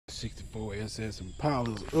64 SS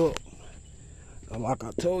Impalas up. And like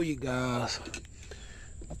I told you guys,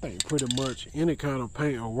 I think pretty much any kind of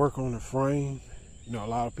paint will work on the frame. You know, a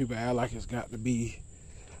lot of people act like it's got to be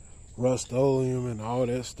Rust-Oleum and all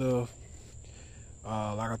that stuff.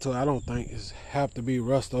 Like I told you, I don't think it's have to be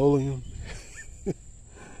Rust-Oleum.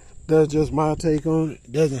 That's just my take on it.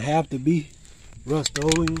 It doesn't have to be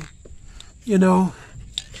Rust-Oleum, you know.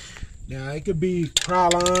 Now it could be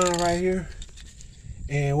Krylon right here,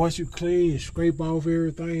 and once you clean, you scrape off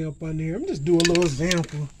everything up under here. I'm just doing a little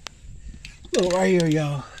example. Look right here,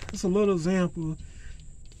 y'all. Just a little example.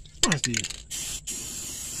 Watch this.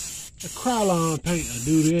 The Krylon paint will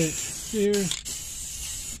do that. Here.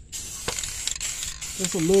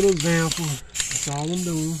 Just a little example. That's all I'm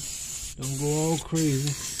doing. Don't go all crazy.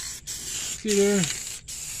 See there?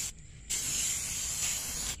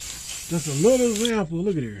 Just a little example.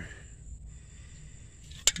 Look at here.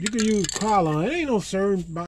 You can use Krylon. It ain't no certain